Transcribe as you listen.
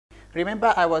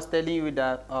Remember I was telling you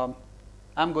that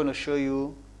I'm going to show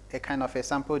you a kind of a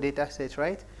sample data set,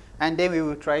 right? And then we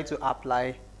will try to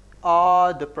apply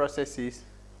all the processes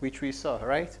which we saw,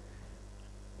 right?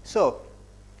 So,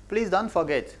 please don't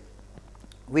forget,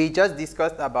 we just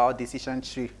discussed about decision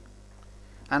tree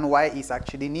and why it's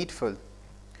actually needful.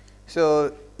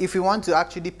 So, if you want to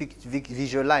actually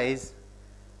visualize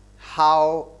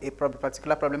how a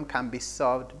particular problem can be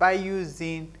solved by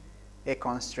using a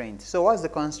constraint. So, what's the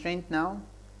constraint now?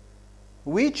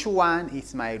 Which one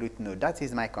is my root node? That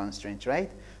is my constraint,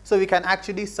 right? So we can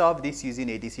actually solve this using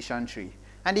a decision tree.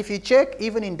 And if you check,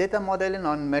 even in data modeling,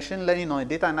 on machine learning, or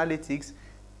data analytics,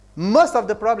 most of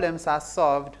the problems are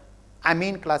solved, I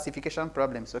mean classification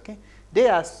problems, okay? They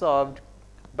are solved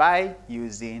by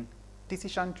using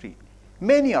decision tree.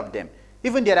 Many of them.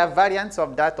 Even there are variants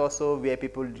of that also where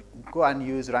people go and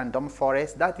use random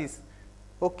forest. That is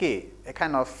okay, a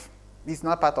kind of, it's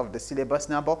not part of the syllabus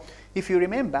now, but if you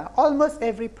remember, almost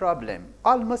every problem,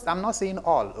 almost, I'm not saying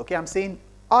all, okay, I'm saying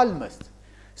almost.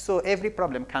 So every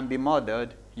problem can be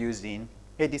modeled using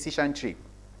a decision tree.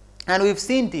 And we've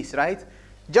seen this, right?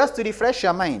 Just to refresh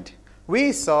your mind,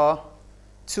 we saw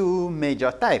two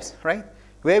major types, right?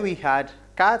 Where we had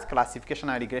CAT, classification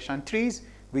and regression trees,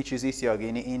 which uses your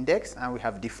Gini index, and we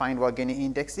have defined what Gini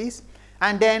index is.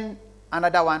 And then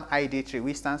another one, ID tree,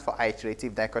 which stands for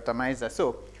iterative dichotomizer.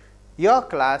 So your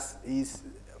class is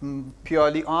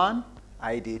purely on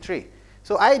ID tree.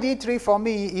 So ID tree for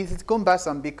me is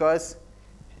cumbersome because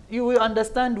you will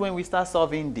understand when we start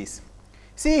solving this.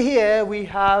 See here we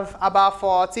have about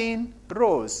 14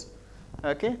 rows.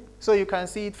 Okay, so you can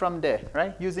see it from there,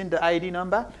 right? Using the ID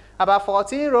number, about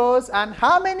 14 rows, and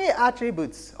how many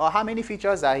attributes or how many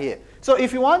features are here? So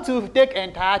if you want to take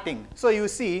entire thing, so you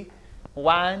see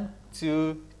 1,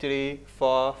 2, 3,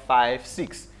 4, 5,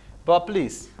 6. But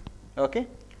please, okay,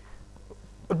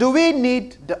 do we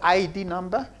need the ID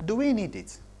number? Do we need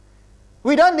it?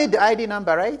 We don't need the ID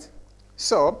number, right?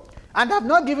 So, and I've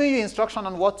not given you instruction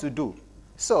on what to do.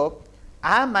 So,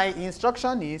 my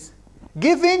instruction is,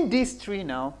 given this tree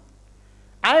now,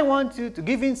 I want you to,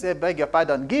 given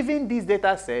this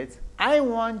data set, I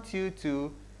want you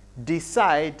to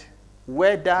decide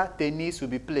whether tennis will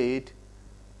be played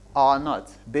or not,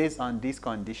 based on these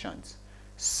conditions.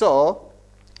 So,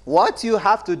 what you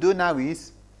have to do now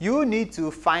is, you need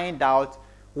to find out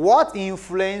what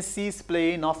influences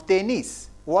playing of tennis.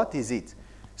 What is it?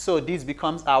 So this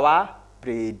becomes our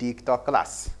predictor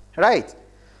class, right?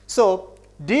 So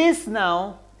this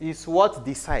now is what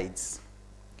decides.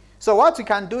 So what we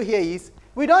can do here is,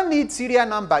 we don't need serial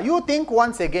number. You think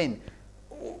once again,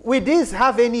 will this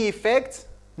have any effect?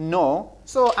 No.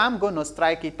 So I'm going to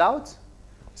strike it out.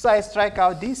 So I strike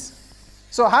out this.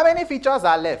 So how many features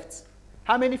are left?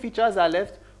 How many features are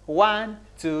left? 1,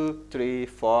 2, 3,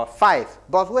 4, 5.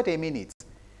 But wait a minute.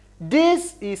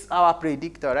 This is our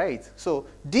predictor, right? So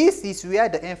this is where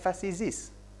the emphasis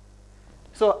is.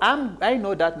 So I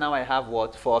know that now I have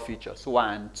what? 4 features.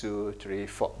 1, 2, 3,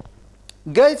 4.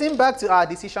 Getting back to our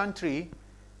decision tree,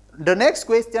 the next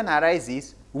question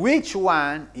arises, which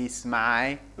one is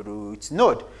my root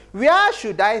node? Where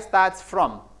should I start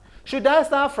from? Should I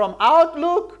start from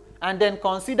Outlook and then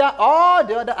consider all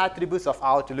the other attributes of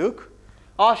Outlook?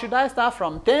 Or should I start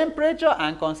from temperature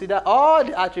and consider all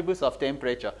the attributes of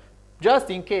temperature? Just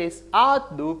in case,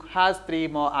 Outlook has 3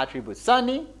 more attributes: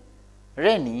 sunny,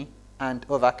 rainy, and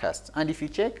overcast. And if you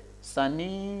check,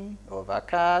 sunny,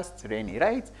 overcast, rainy,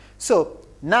 right? So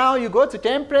now you go to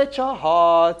temperature,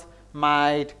 hot,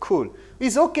 mild, cool.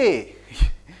 It's okay.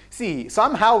 See,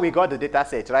 somehow we got the data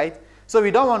set, right? So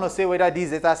we don't want to say whether this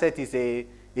data set is a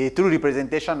true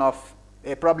representation of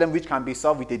a problem which can be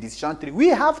solved with a decision tree. We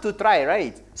have to try,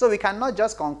 right? So we cannot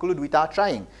just conclude without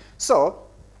trying. So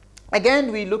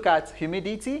again, we look at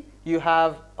humidity. You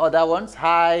have other ones,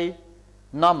 high,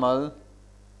 normal.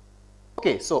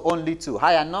 Okay, so only 2,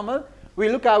 high and normal. We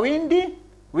look at windy.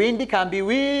 Windy can be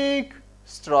weak,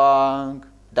 strong.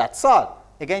 That's all.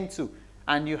 Again, 2.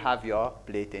 And you have your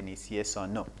play tennis, yes or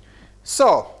no.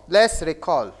 So let's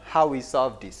recall how we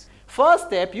solve this. First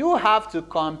step, you have to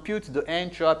compute the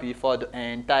entropy for the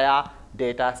entire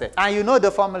data set. And you know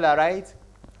the formula, right?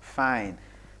 Fine.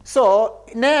 So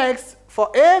next, for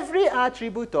every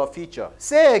attribute or feature,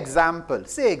 say example,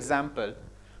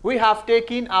 we have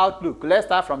taken Outlook. Let's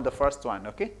start from the first one,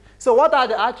 okay? So what are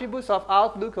the attributes of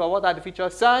Outlook, or what are the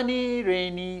features? Sunny,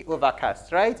 rainy,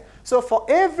 overcast, right? So for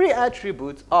every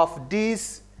attribute of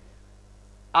this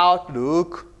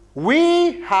Outlook,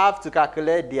 we have to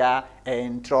calculate their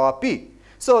entropy.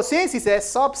 So since it's a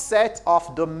subset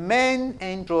of the main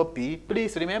entropy,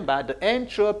 please remember the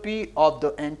entropy of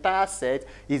the entire set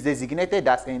is designated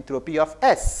as entropy of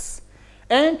S.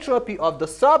 Entropy of the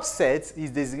subset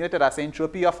is designated as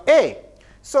entropy of A.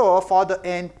 So for the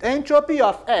entropy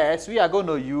of S, we are going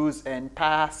to use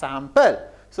entire sample.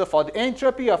 So for the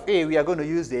entropy of A, we are going to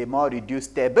use a more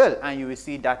reduced table, and you will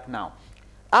see that now.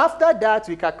 After that,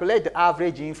 we calculate the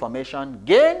average information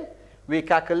gain. We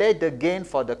calculate the gain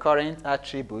for the current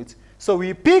attribute. So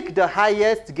we pick the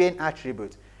highest gain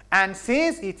attribute. And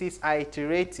since it is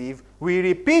iterative, we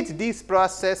repeat this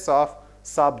process of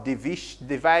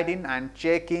dividing and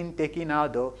checking, taking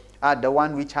out the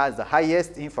one which has the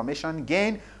highest information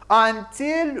gain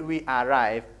until we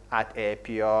arrive at a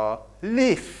pure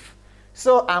leaf.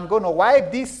 So I'm going to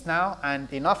wipe this now,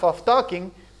 and enough of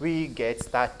talking, we get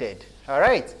started. All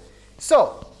right.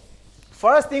 So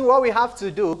first thing what we have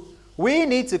to do, we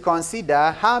need to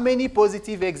consider how many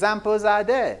positive examples are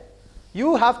there.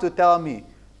 You have to tell me.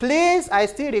 Please, I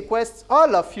still request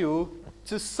all of you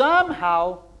to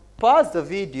somehow pause the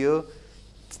video,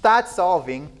 start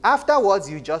solving. Afterwards,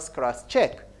 you just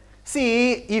cross-check.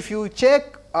 See, if you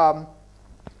check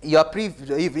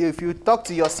if you talk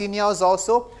to your seniors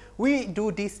also, we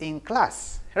do this in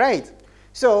class, right?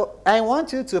 So I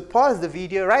want you to pause the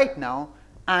video right now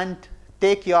and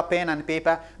take your pen and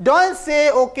paper. Don't say,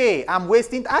 okay, I'm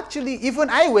wasting. Actually, even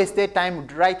I wasted time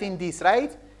writing this,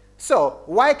 right? So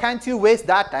why can't you waste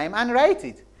that time and write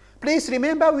it? Please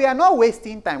remember, we are not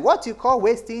wasting time. What you call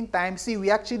wasting time, see,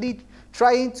 we actually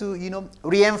trying to,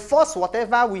 reinforce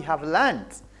whatever we have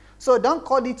learned. So don't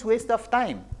call it waste of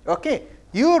time. Okay,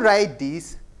 you write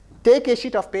this, take a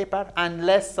sheet of paper, and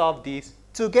let's solve this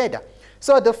together.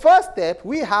 So the first step,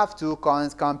 we have to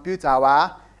compute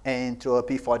our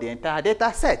entropy for the entire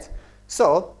data set.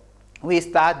 So we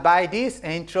start by this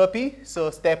entropy. So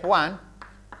step 1,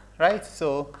 right?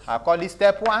 So I'll call it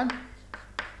step 1.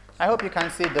 I hope you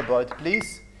can see the board,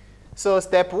 please. So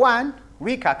step 1,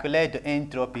 we calculate the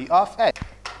entropy of S.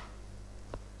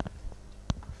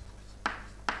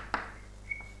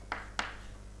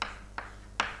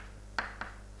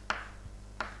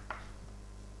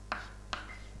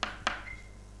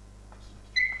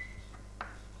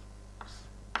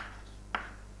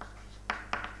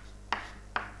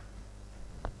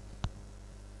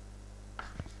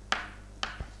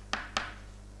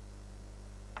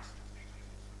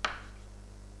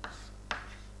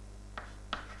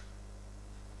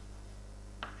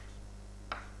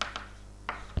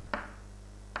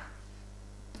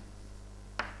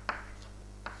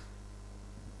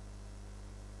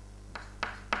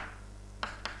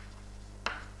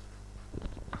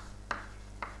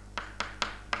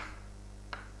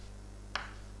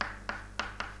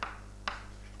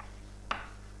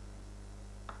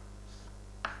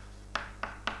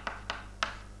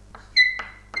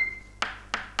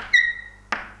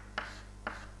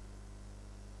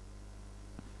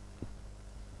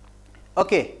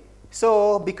 Okay,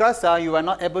 so because you are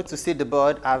not able to see the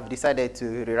board, I've decided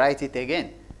to rewrite it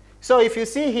again. So if you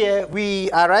see here,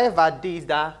 we arrive at this,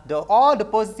 all the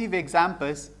positive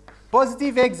examples,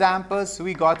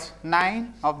 we got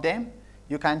 9 of them.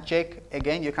 You can check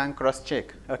again, you can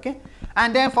cross-check, okay?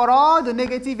 And then for all the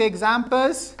negative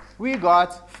examples, we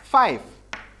got 5.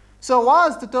 So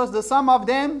what's the sum of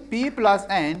them? P plus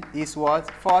n is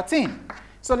what? 14.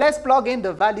 So let's plug in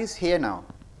the values here now.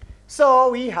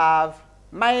 So we have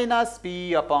minus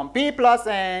p upon p plus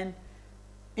n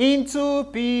into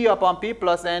p upon p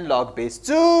plus n log base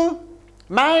 2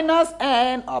 minus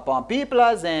n upon p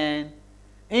plus n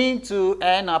into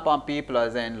n upon p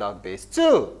plus n log base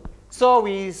 2. So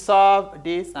we solve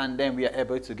this, and then we are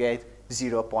able to get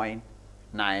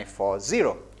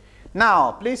 0.940.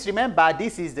 Now, please remember,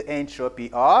 this is the entropy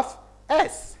of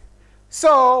S.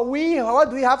 So what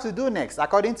do we have to do next?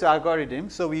 According to algorithm,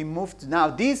 so we move to now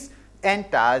this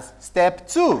enters step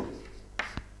 2.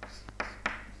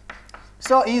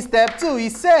 So in step 2,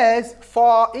 it says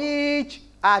for each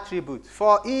attribute,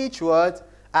 for each what?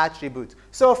 Attribute.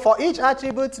 So for each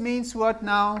attribute means what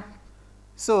now?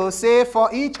 So say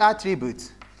for each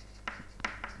attribute,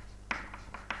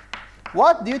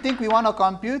 what do you think we want to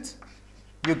compute?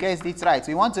 You guessed it right.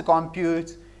 We want to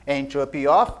compute entropy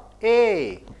of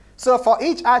A. So for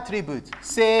each attribute,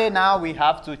 say now we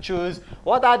have to choose,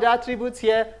 what are the attributes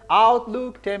here?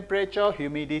 Outlook, temperature,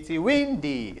 humidity,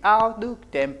 windy. Outlook,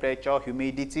 temperature,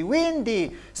 humidity,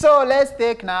 windy. So let's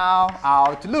take now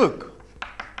outlook.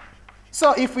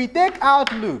 So if we take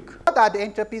outlook, what are the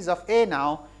entropies of A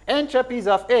now? Entropies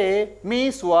of A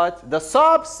means what? The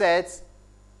subsets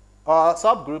or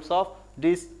subgroups of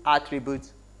these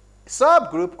attributes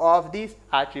subgroup of this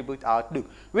attribute outlook,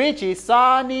 which is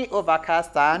sunny,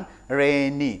 overcast, and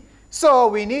rainy. So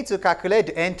we need to calculate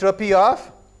the entropy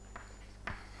of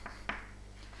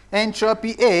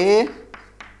entropy A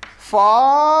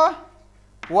for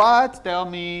what? Tell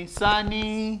me.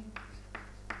 Sunny,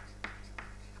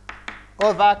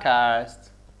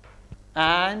 overcast,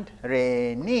 and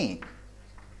rainy.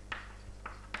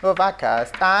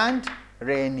 Overcast and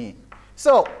rainy.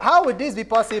 So how would this be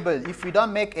possible if we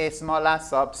don't make a smaller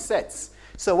subsets?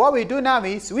 So what we do now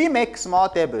is we make small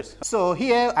tables. So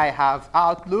here I have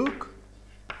outlook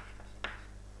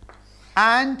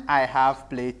and I have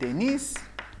play tennis.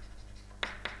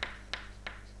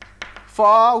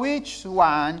 For which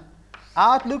one?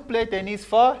 Outlook, play tennis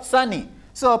for sunny.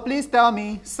 So please tell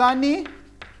me, sunny.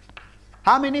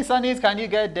 How many sunnies can you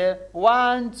get there?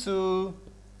 1, 2,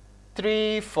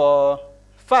 3, 4,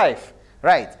 5.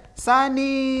 Right.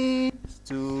 Sunny,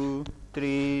 2,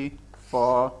 3,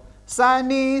 4.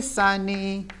 Sunny,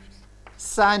 sunny,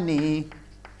 sunny,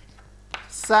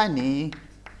 sunny,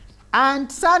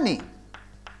 and sunny.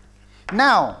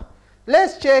 Now,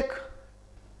 let's check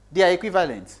their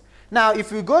equivalents. Now,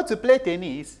 if we go to play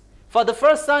tennis, for the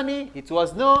first sunny, it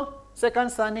was no.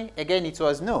 Second sunny, again, it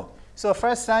was no. So,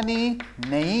 first sunny,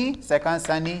 nahi. Second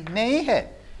sunny, nahi hai.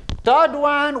 Third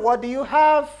one, what do you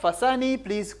have for sunny?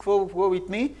 Please go with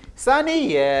me.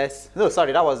 Sunny, yes. No,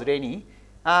 sorry, that was rainy.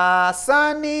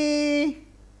 Sunny,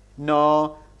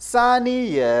 no. Sunny,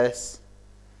 yes.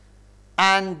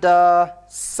 And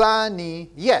sunny,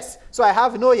 yes. So I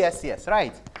have no, yes, yes,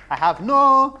 right? I have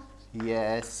no,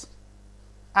 yes,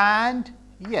 and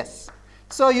yes.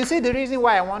 So you see the reason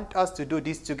why I want us to do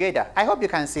this together. I hope you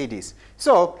can see this.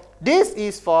 So this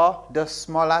is for the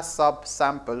smaller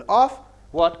subsample of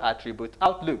what attribute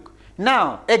outlook.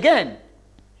 Now, again,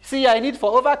 see, I need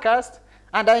for overcast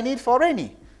and I need for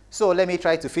rainy. So let me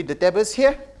try to fit the tables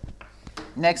here.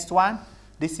 Next one,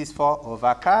 this is for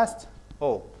overcast.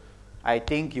 Oh, I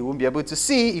think you won't be able to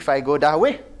see if I go that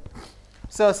way.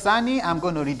 So sunny, I'm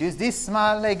going to reduce this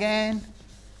small again.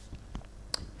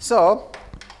 So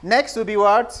next will be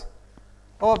what?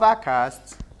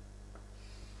 Overcast.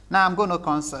 Now I'm going to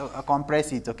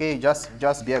compress it, okay?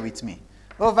 Just bear with me.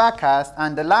 Overcast,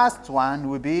 and the last one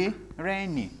will be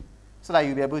rainy, so that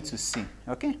you'll be able to see,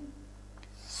 okay?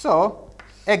 So,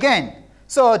 again,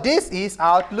 so this is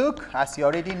outlook, as you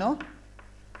already know.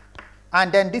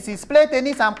 And then this is play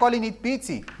tennis, I'm calling it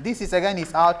PT. This is again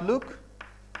is outlook.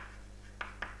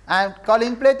 I'm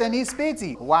calling play tennis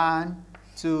PT. 1,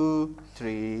 2,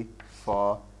 3,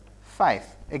 4, 5.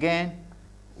 Again,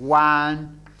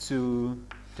 1, 2,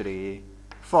 3,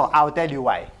 4. I'll tell you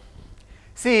why.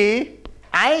 See,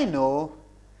 I know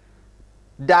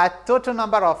that total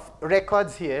number of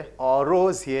records here, or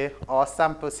rows here, or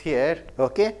samples here,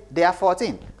 okay, they are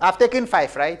 14. I've taken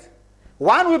 5, right?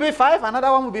 One will be 5,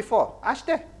 another one will be 4.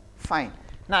 Ashte, fine.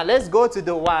 Now let's go to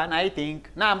the one, I think.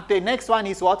 Now the next one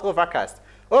is what? Overcast.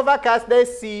 Overcast,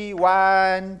 let's see.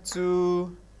 1,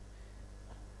 2,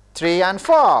 3, and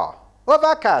 4.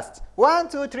 Overcast. 1,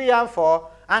 2, 3, and 4.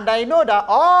 And I know that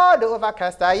all the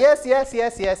overcasts are yes, yes,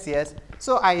 yes, yes, yes.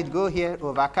 So I go here,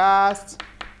 overcast,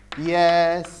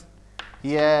 yes,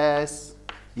 yes,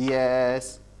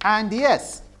 yes, and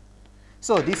yes.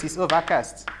 So this is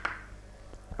overcast.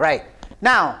 Right.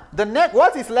 Now,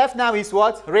 what is left now is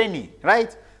what? Rainy,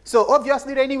 right? So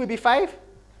obviously rainy will be 5.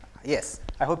 Yes,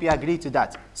 I hope you agree to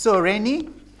that. So rainy,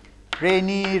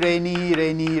 rainy, rainy,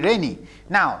 rainy, rainy.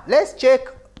 Now, let's check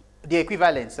the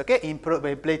equivalence, okay, in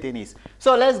play tennis.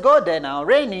 So let's go there now.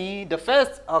 Rainy, the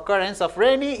first occurrence of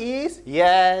rainy is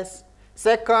yes.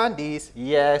 Second is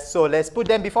yes. So let's put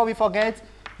them before we forget.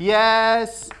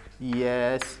 Yes,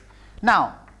 yes.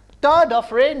 Now, third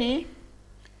of rainy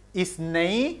is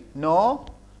nahi, no,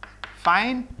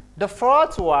 fine. The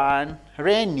fourth one,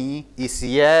 rainy, is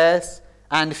yes,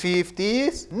 and fifth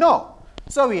is no.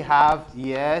 So we have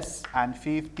yes, and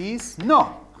fifth is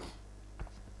no.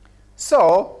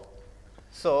 So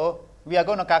we are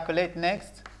going to calculate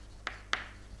next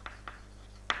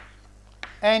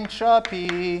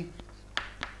entropy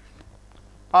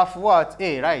of what?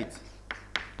 A, right?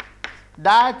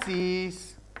 That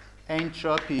is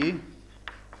entropy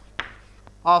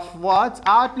of what?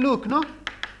 Outlook, no?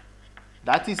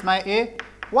 That is my A.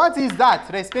 What is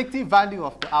that? Respective value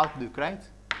of the outlook, right?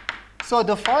 So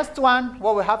the first one,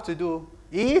 what we have to do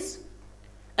is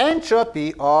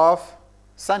entropy of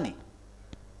sunny.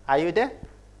 Are you there?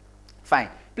 Fine.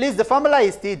 Please, the formula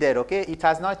is still there, okay? It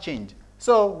has not changed.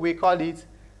 So we call it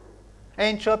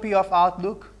entropy of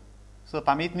outlook. So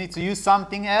permit me to use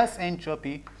something else,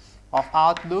 entropy of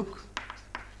outlook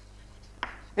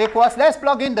equals, let's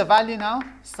plug in the value now,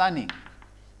 Sunny.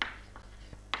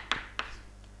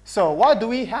 So what do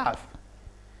we have?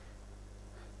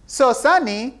 So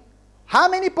Sunny, how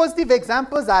many positive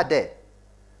examples are there?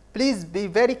 Please be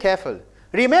very careful.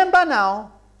 Remember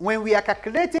now, when we are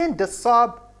calculating the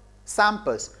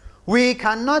sub-samples, we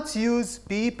cannot use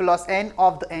P plus N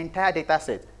of the entire data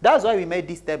set. That's why we made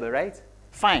this table, right?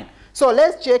 Fine. So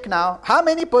let's check now, how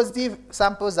many positive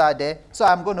samples are there? So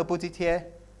I'm going to put it here,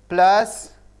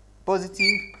 plus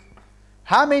positive.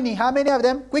 How many of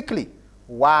them? Quickly.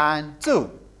 1,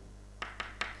 2.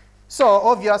 So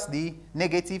obviously,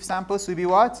 negative samples will be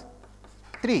what?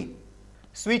 3.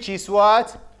 Which is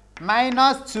what?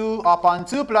 Minus 2 upon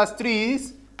 2 plus 3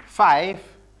 is 5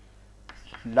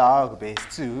 log base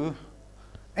 2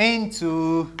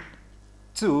 into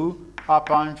 2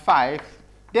 upon 5.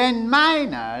 Then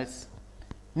minus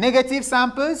negative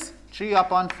samples, 3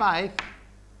 upon 5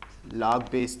 log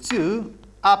base 2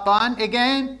 upon,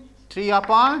 again, 3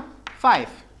 upon 5.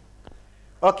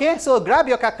 Okay, so grab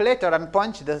your calculator and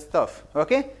punch the stuff.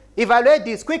 Okay, evaluate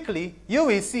this quickly. You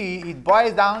will see it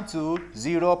boils down to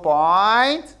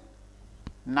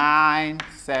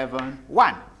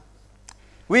 0.971.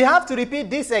 We have to repeat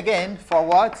this again for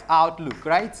what? Outlook,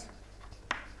 right?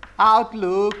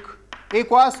 Outlook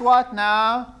equals what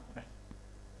now?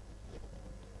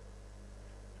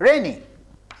 Rainy.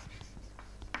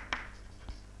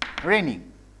 Rainy.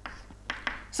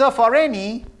 So for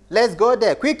rainy, let's go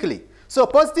there quickly. So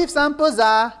positive samples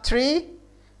are 3,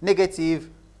 negative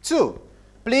 2.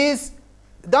 Please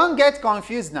don't get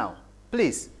confused now.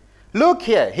 Please look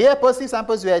here. Here positive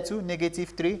samples were 2,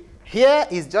 negative 3. Here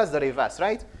is just the reverse,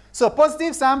 right? So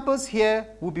positive samples here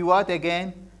will be what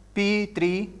again?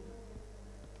 P3.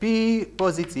 P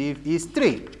positive is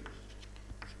 3.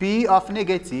 P of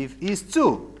negative is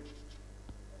 2.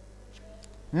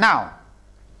 Now,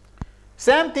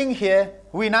 same thing here.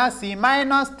 We now see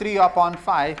minus 3 upon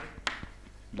 5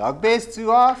 log base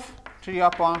 2 of 3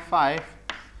 upon 5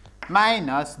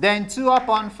 minus then 2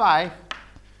 upon 5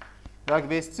 log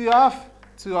base 2 of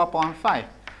 2 upon 5.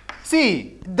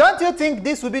 See, don't you think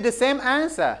this will be the same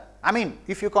answer? I mean,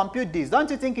 if you compute this, don't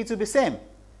you think it will be the same?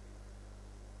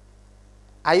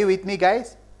 Are you with me,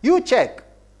 guys? You check.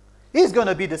 It's going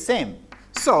to be the same.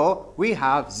 So we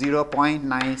have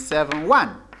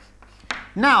 0.971.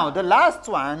 Now, the last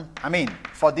one, I mean,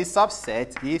 for this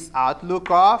subset is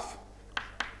outlook of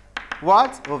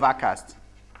what? Overcast.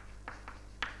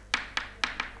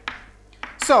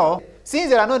 So, since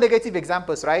there are no negative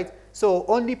examples, right? So,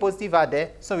 only positive are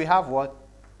there. So, we have what?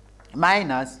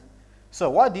 Minus. So,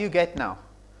 what do you get now?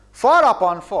 4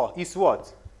 upon 4 is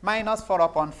what? Minus 4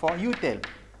 upon 4, you tell.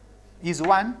 Is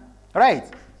 1, right?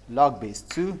 Log base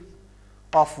 2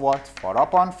 of what? 4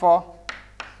 upon 4.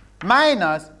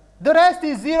 Minus, the rest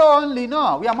is 0 only.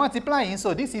 No, we are multiplying,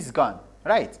 so this is gone,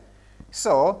 right?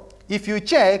 So, if you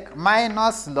check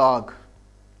minus log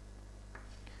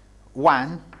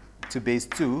 1 to base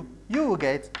 2, you will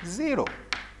get 0.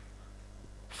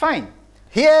 Fine.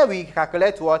 Here we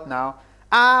calculate what now?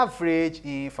 Average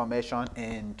information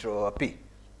entropy.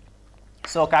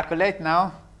 So calculate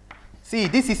now. See,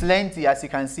 this is lengthy as you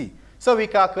can see. So we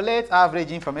calculate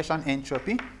average information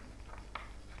entropy.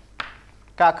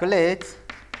 Calculate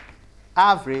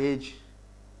average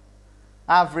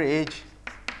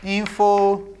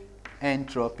info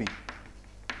entropy.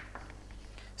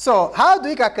 So how do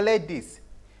we calculate this?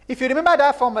 If you remember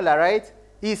that formula, right?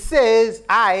 It says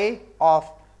I of,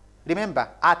 remember,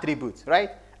 attribute,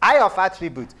 right? I of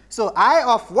attribute. So I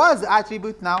of what's the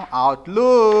attribute now?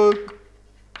 Outlook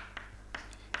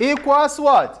equals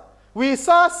what? We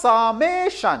saw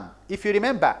summation. If you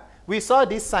remember, we saw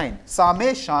this sign.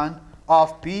 Summation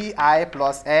of Pi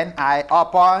plus Ni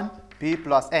upon P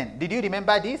plus N. Did you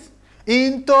remember this?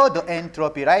 Into the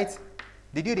entropy, right?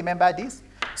 Did you remember this?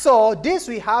 So this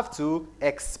we have to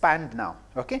expand now,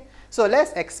 okay? So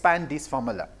let's expand this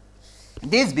formula.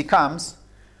 This becomes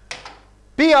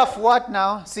P of what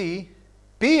now? See,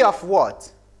 P of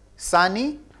what?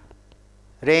 Sunny,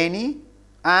 rainy,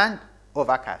 and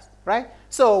overcast, right?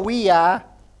 So we are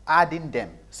adding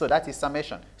them. So that is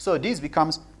summation. So this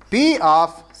becomes P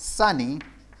of sunny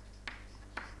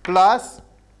plus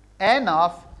N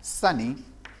of sunny,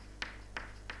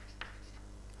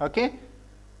 okay,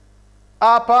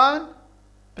 upon,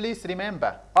 please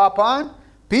remember, upon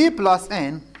P plus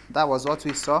N, that was what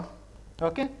we saw,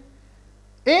 okay,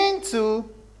 into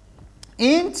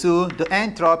the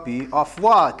entropy of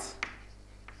what?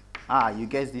 You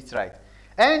guessed it right.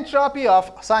 Entropy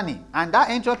of sunny, and that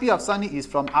entropy of sunny is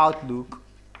from outlook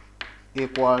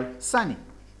equal sunny.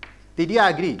 Did you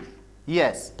agree?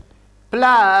 Yes.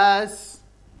 Plus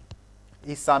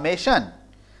is summation.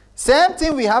 Same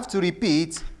thing we have to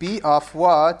repeat. P of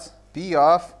what? P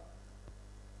of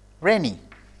rainy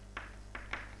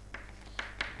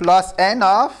plus N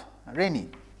of rainy.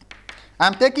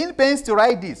 I'm taking pains to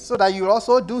write this so that you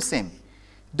also do same.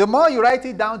 The more you write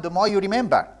it down, the more you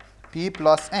remember. P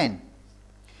plus N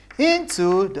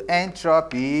into the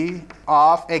entropy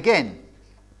of, again,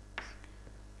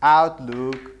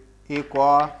 outlook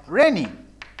equal rainy.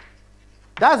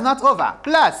 That's not over.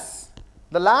 Plus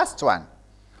the last one.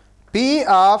 P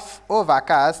of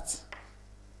overcast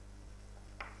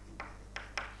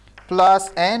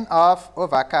plus N of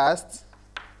overcast,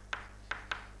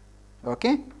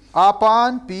 okay,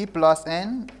 upon P plus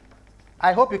N.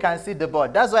 I hope you can see the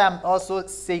board. That's why I'm also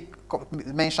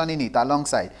mentioning it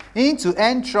alongside. Into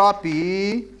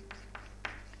entropy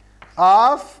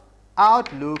of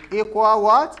outlook equal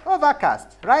what?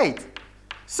 Overcast, right?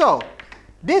 So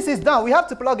this is done. We have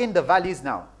to plug in the values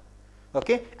now.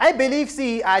 Okay, I believe,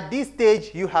 see, at this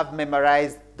stage you have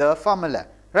memorized the formula,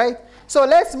 right? So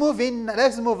let's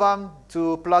move on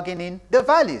to plugging in the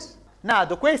values. Now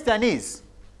the question is,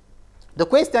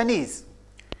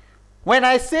 when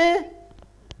I say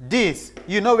this,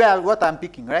 you know what I'm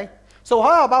picking, right? So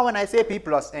how about when I say P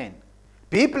plus N?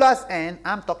 P plus N,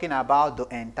 I'm talking about the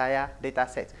entire data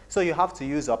set. So you have to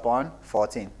use upon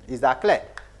 14. Is that clear?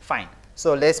 Fine.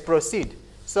 So let's proceed.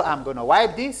 So I'm going to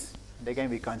wipe this, and again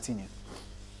we continue.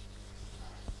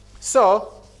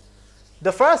 So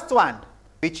the first one,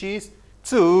 which is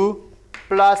 2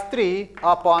 plus 3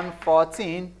 upon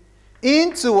 14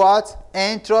 into what?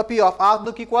 Entropy of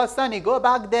outlook equals sunny. Go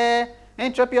back there.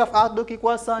 Entropy of outlook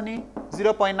equals sunny,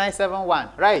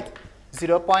 0.971, right?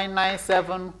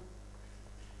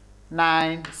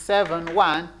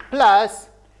 0.971 plus,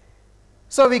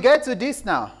 so we get to this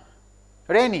now,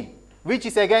 rainy, which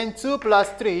is again 2 plus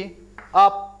 3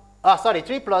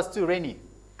 3 plus 2, rainy.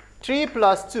 3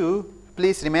 plus 2,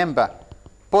 please remember,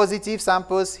 positive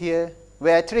samples here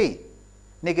were 3,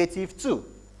 negative 2.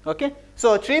 Okay?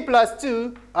 So 3 plus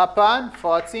 2 upon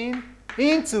 14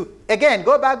 into, again,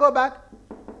 go back,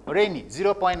 rainy,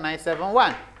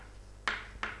 0.971.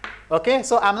 Okay?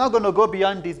 So I'm not going to go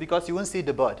beyond this because you won't see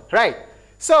the board. Right?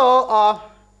 So,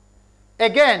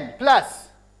 again, plus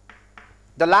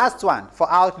the last one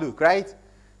for outlook, right?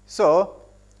 So,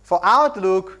 for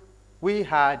outlook, we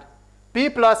had P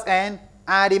plus N,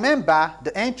 and remember,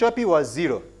 the entropy was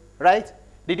 0, right?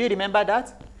 Did you remember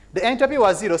that? The entropy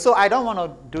was 0, so I don't want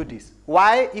to do this.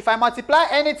 Why? If I multiply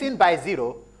anything by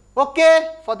 0, okay,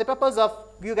 for the purpose of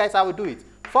you guys, I will do it.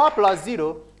 4 plus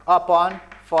 0 upon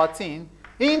 14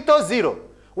 into 0.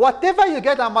 Whatever you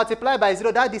get and multiply by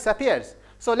 0, that disappears.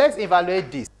 So let's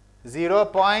evaluate this.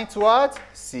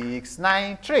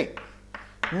 0.693.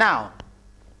 Now,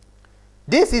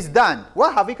 this is done.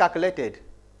 What have we calculated?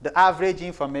 The average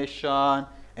information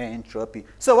entropy.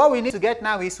 So what we need to get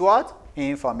now is what?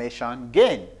 Information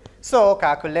gain. So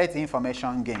calculate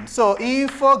information gain. So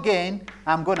info gain,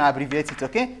 I'm going to abbreviate it,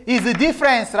 okay? Is the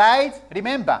difference, right?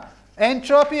 Remember,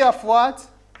 entropy of what?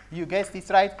 You guessed it,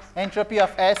 right? Entropy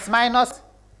of S minus,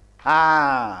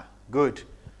 good.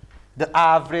 The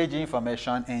average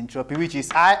information entropy, which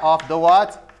is I of the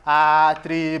what?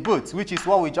 Attributes, which is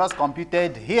what we just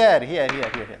computed here.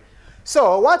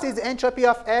 So what is the entropy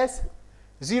of S?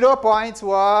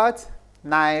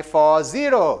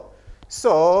 0.940.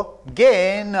 So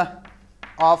gain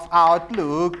of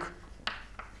outlook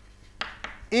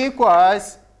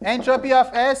equals entropy of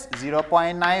S,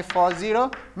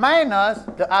 0.940 minus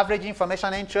the average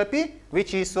information entropy,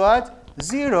 which is what?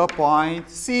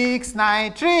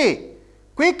 0.693.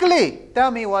 Quickly, tell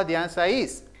me what the answer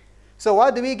is. So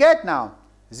what do we get now?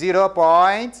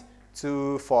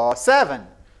 0.247,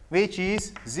 which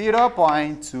is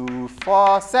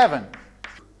 0.247.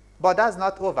 But that's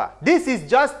not over. This is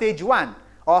just stage 1,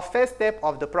 or first step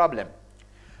of the problem.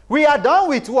 We are done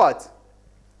with what?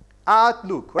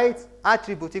 Outlook, right?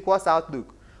 Attribute equals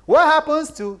outlook. What happens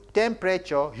to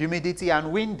temperature, humidity,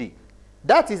 and windy?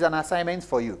 That is an assignment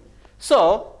for you.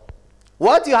 So,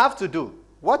 what you have to do,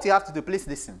 please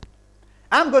listen.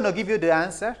 I'm going to give you the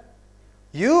answer.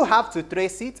 You have to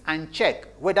trace it and check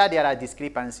whether there are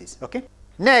discrepancies, okay?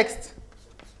 Next,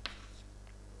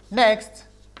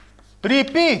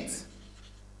 repeat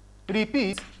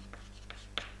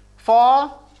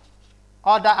for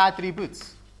other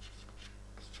attributes.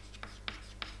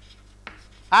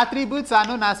 Attributes are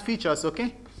known as features,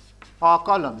 okay? Or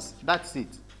columns, that's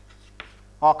it.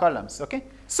 Or columns, okay?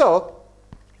 So,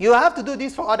 you have to do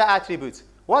this for other attributes.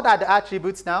 What are the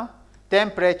attributes now?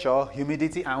 Temperature,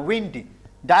 humidity, and windy.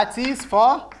 That is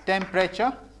for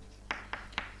temperature.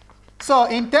 So,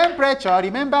 in temperature,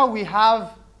 remember we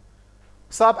have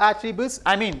sub-attributes,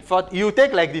 I mean, for you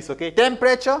take like this, okay?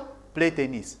 Temperature, play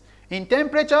tennis. In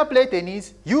temperature, play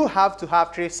tennis, you have to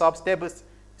have 3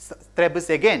 sub-attributes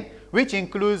again, which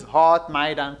includes hot,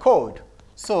 mild, and cold.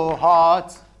 So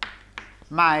hot,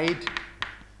 mild,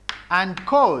 and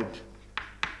cold.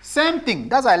 Same thing.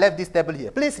 That's why I left this table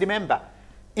here. Please remember,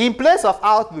 in place of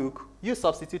Outlook, you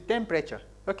substitute temperature.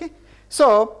 Okay?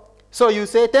 So you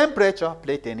say temperature,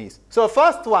 play tennis. So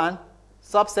first one,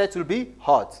 subset will be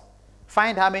hot.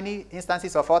 Find how many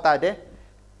instances of hot are there.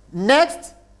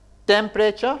 Next,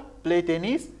 temperature, play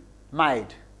tennis,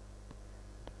 mild.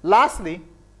 Lastly,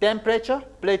 temperature,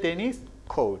 play tennis,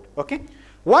 cold. Okay?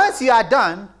 Once you are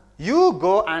done, you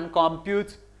go and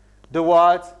compute the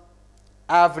what?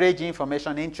 Average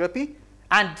information entropy,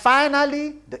 and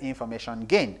finally the information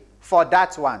gain for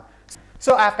that one.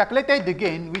 So I've calculated the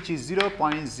gain, which is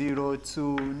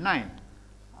 0.029.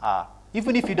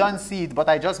 Even if you don't see it, but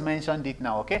I just mentioned it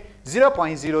now, okay?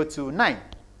 0.029.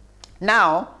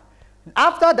 Now,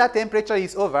 after that temperature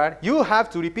is over, you have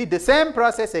to repeat the same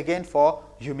process again for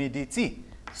humidity.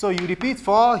 So you repeat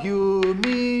for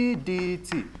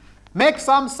humidity. Make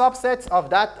some subsets of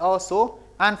that also.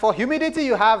 And for humidity,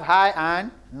 you have high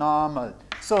and normal.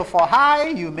 So for high,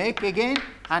 you make again.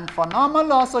 And for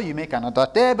normal also, you make another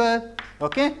table.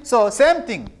 Okay? So same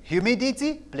thing.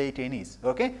 Humidity, play tennis.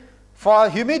 Okay? For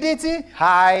humidity,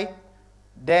 high.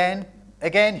 Then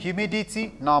again,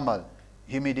 humidity, normal.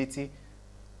 Humidity.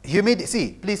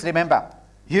 See, please remember.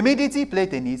 Humidity, play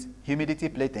tennis. Humidity,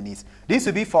 play tennis. This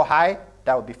will be for high.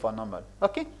 That will be for normal.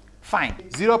 Okay? Fine.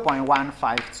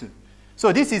 0.152.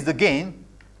 So this is the gain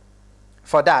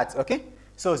for that, okay?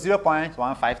 So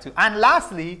 0.152. And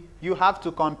lastly, you have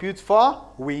to compute for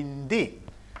windy.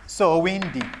 So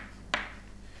windy.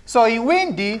 So in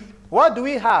windy, what do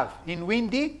we have? In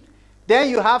windy, then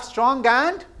you have strong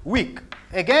and weak.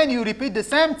 Again, you repeat the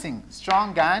same thing,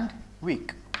 strong and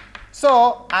weak.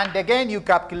 So, and again, you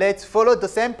calculate, follow the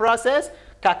same process,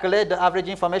 calculate the average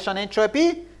information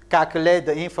entropy, calculate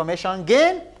the information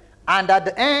gain, and at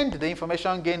the end, the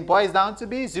information gain boils down to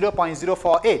be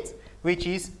 0.048. Which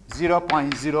is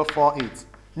 0.048.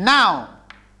 Now,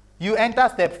 you enter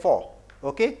step 4,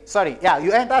 okay? Sorry, yeah,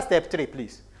 you enter step 3,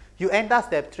 please. You enter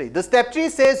step 3. The step 3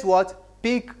 says what?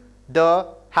 Pick the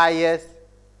highest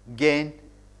gain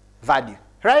value,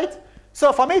 right?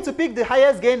 So for me to pick the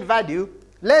highest gain value,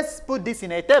 let's put this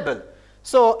in a table.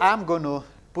 So I'm going to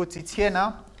put it here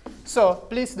now. So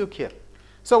please look here.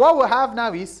 So what we have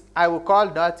now is, I will call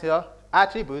that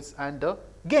attributes and the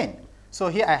gain. So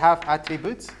here I have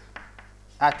attributes,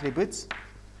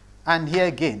 and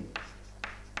here gain.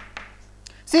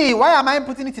 See, why am I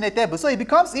putting it in a table? So it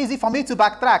becomes easy for me to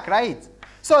backtrack, right?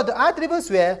 So the attributes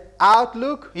were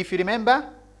outlook, if you remember,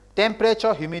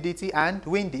 temperature, humidity, and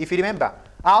windy. If you remember,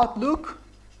 outlook,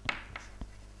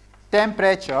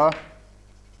 temperature,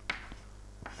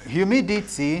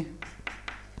 humidity,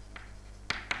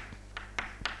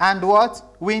 and what?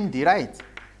 Windy, right?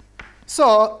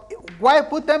 So why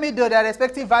put them into their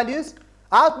respective values?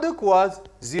 Outlook was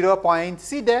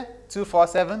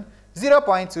 0.247,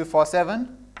 0.247,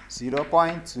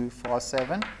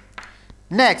 0.247.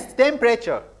 Next,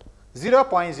 temperature,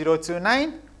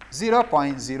 0.029,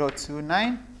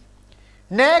 0.029.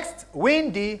 Next,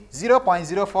 windy,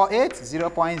 0.048,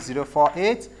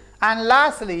 0.048. And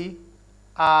lastly,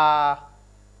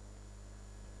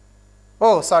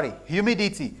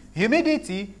 humidity.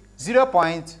 Humidity,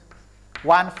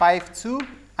 0.152.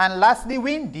 And lastly,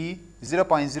 windy,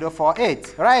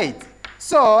 0.048, right?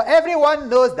 So everyone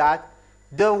knows that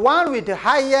the one with the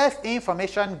highest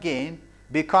information gain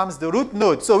becomes the root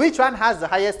node. So which one has the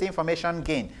highest information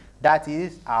gain? That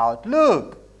is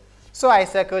outlook. So I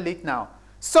circle it now.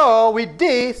 So with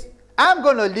this, I'm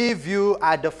going to leave you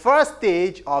at the first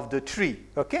stage of the tree,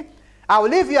 okay? I will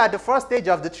leave you at the first stage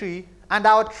of the tree, and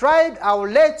I will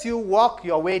let you walk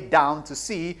your way down to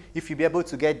see if you'll be able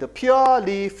to get the pure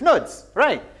leaf nodes,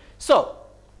 right? So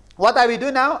what I will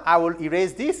do now, I will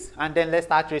erase this, and then let's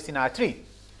start tracing our tree.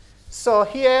 So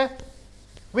here,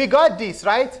 we got this,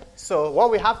 right? So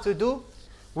what we have to do,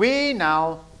 we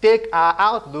now take our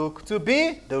outlook to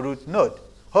be the root node.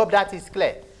 Hope that is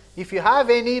clear. If you have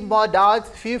any more doubts,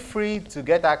 feel free to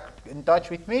get in touch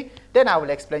with me. Then I will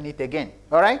explain it again,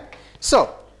 all right?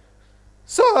 So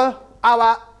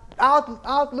our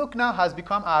outlook now has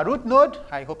become our root node.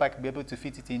 I hope I can be able to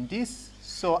fit it in this.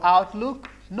 So outlook,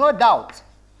 no doubt.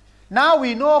 Now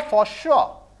we know for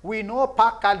sure, we know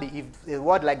practically if a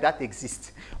word like that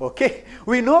exists, okay?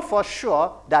 We know for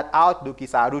sure that outlook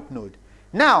is our root node.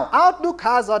 Now, outlook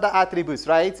has other attributes,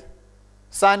 right?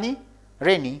 Sunny,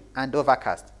 rainy, and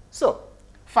overcast. So,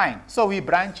 fine. So we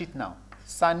branch it now.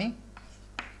 Sunny,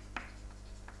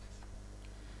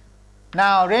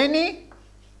 Now rainy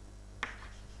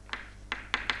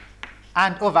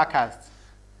and overcast.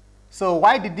 So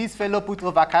why did this fellow put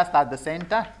overcast at the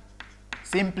center?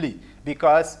 Simply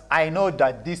because I know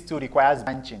that these two requires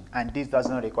branching and this does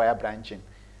not require branching.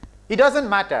 It doesn't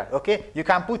matter, okay? You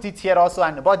can put it here also,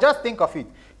 but just think of it.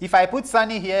 If I put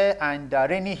sunny here and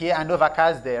rainy here and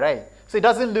overcast there, right? So it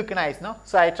doesn't look nice, no?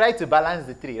 So I try to balance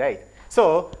the three, right?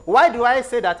 So why do I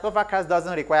say that overcast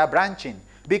doesn't require branching?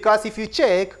 Because if you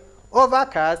check,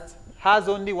 overcast has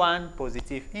only one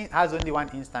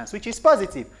instance, which is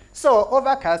positive. So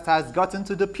overcast has gotten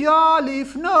to the pure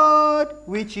leaf node,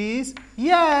 which is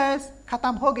yes,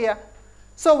 Katam Hogia.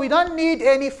 So we don't need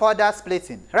any further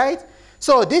splitting, right?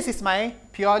 So this is my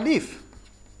pure leaf.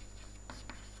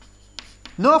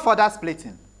 No further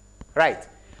splitting, right?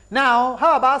 Now,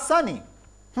 how about sunny?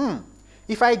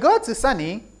 If I go to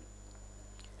sunny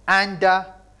and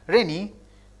rainy,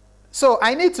 so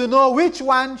I need to know which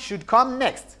one should come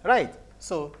next, right?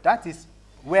 So that is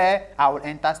where I will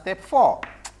enter step 4.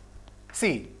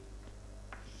 See,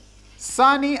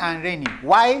 sunny and rainy.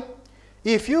 Why?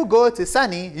 If you go to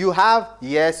sunny, you have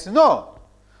yes, no.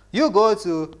 You go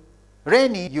to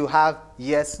rainy, you have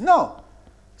yes, no.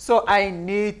 So I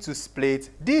need to split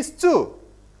these two.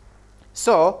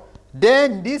 So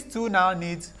then these two now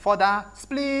need further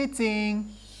splitting.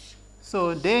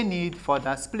 So they need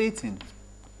further splitting.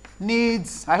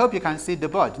 Needs, I hope you can see the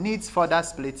board, needs further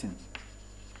splitting.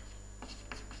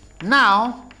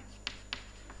 Now,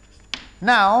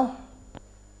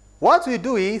 what we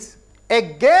do is,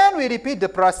 again we repeat the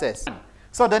process.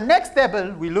 So the next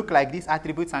table will look like this,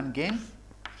 attributes and gain.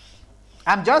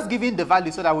 I'm just giving the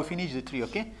value so that we finish the tree,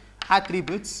 okay?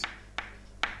 Attributes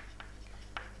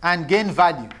and gain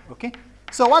value, okay?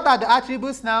 So what are the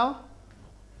attributes now?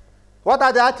 What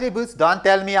are the attributes? Don't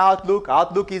tell me outlook.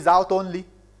 Outlook is out only,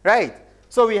 right?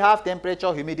 So we have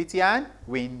temperature, humidity, and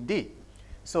windy.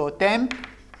 So temp,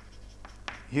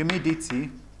 humidity,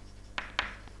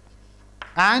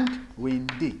 and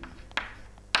windy.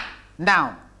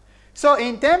 Now, so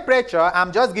in temperature,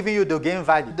 I'm just giving you the gain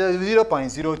value, the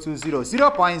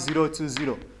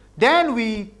 0.020. Then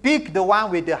we pick the one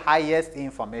with the highest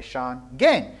information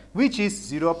gain, which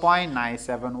is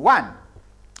 0.971.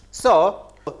 So,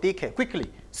 take it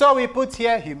quickly. So we put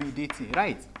here humidity,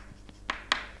 right?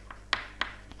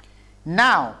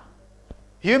 Now,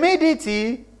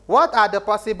 humidity, what are the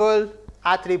possible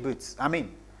attributes?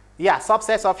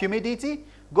 Subsets of humidity.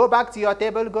 Go back to your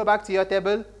table,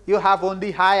 You have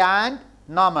only high and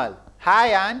normal.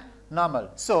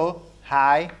 So,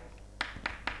 high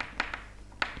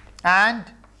and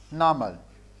normal.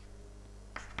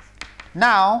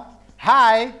 Now,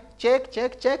 high,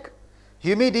 check.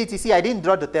 Humidity, see, I didn't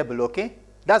draw the table, okay?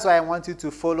 That's why I want you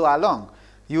to follow along.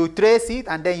 You trace it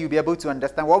and then you'll be able to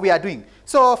understand what we are doing.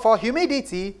 So, for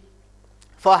humidity,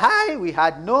 for high, we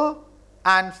had no,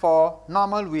 and for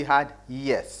normal, we had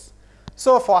yes.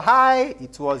 So, for high,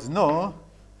 it was no.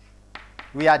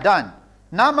 We are done.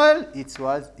 Normal, it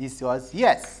was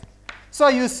yes. So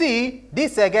you see,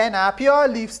 this again are pure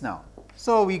leaves now.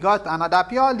 So we got another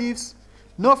pure leaves.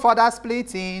 No further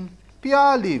splitting.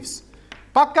 Pure leaves.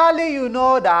 Practically, you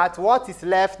know that what is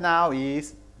left now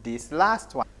is this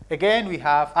last one. Again, we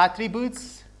have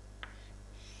attributes.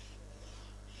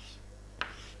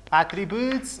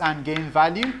 Attributes and gain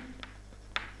value.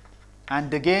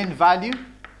 And the gain value.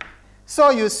 So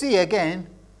you see again,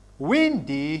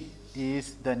 windy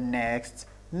is the next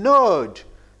node.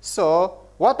 So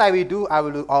what I will do, I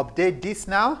will update this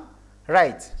now.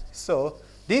 Right. So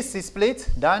this is split,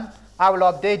 done. I will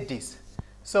update this.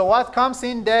 So what comes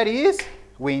in there is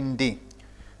windy.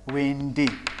 Windy.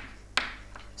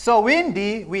 So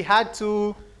windy, we had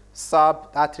two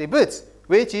sub-attributes,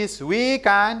 which is weak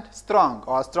and strong,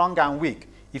 or strong and weak,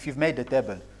 if you've made the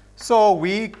table. So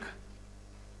weak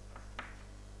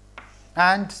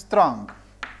and strong.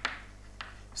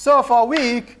 So for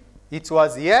weak, it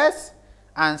was yes,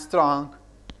 and strong,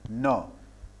 no.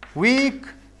 Weak,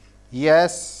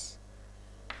 yes,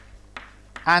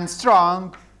 and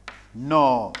strong,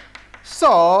 no.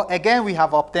 So again, we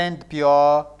have obtained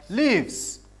pure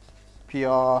leaves.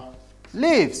 Pure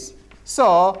leaves.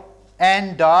 So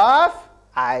end of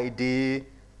ID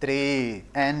 3.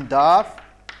 End of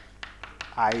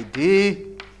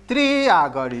ID 3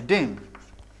 algorithm.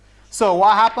 So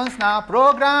what happens now?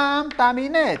 Program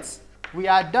terminates. We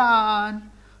are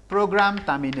done. Program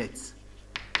terminates.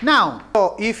 Now,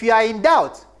 so if you are in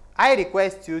doubt, I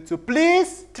request you to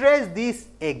please trace this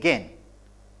again.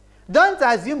 Don't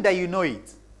assume that you know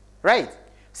it, right?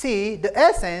 See, the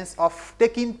essence of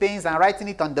taking pains and writing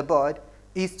it on the board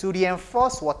is to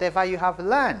reinforce whatever you have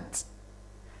learned.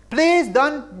 Please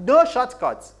no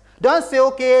shortcuts. Don't say,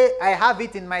 okay, I have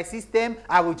it in my system,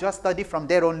 I will just study from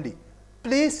there only.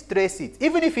 Please trace it,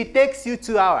 even if it takes you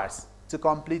 2 hours to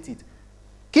complete it.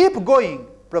 Keep going,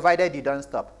 provided you don't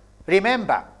stop.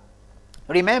 Remember,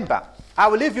 I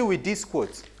will leave you with this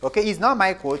quote. Okay, it's not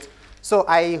my quote, so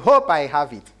I hope I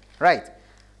have it. Right.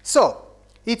 So,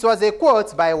 it was a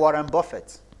quote by Warren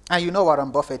Buffett. And you know Warren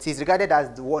Buffett is regarded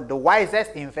as the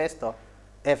wisest investor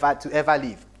to ever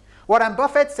live. Warren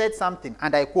Buffett said something,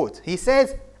 and I quote, he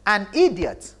says, an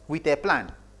idiot with a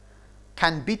plan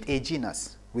can beat a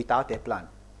genius without a plan.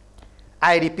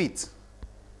 I repeat,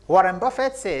 Warren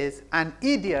Buffett says an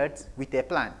idiot with a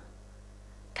plan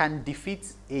can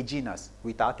defeat a genius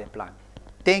without a plan.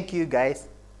 Thank you guys,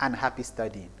 and happy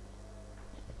studying.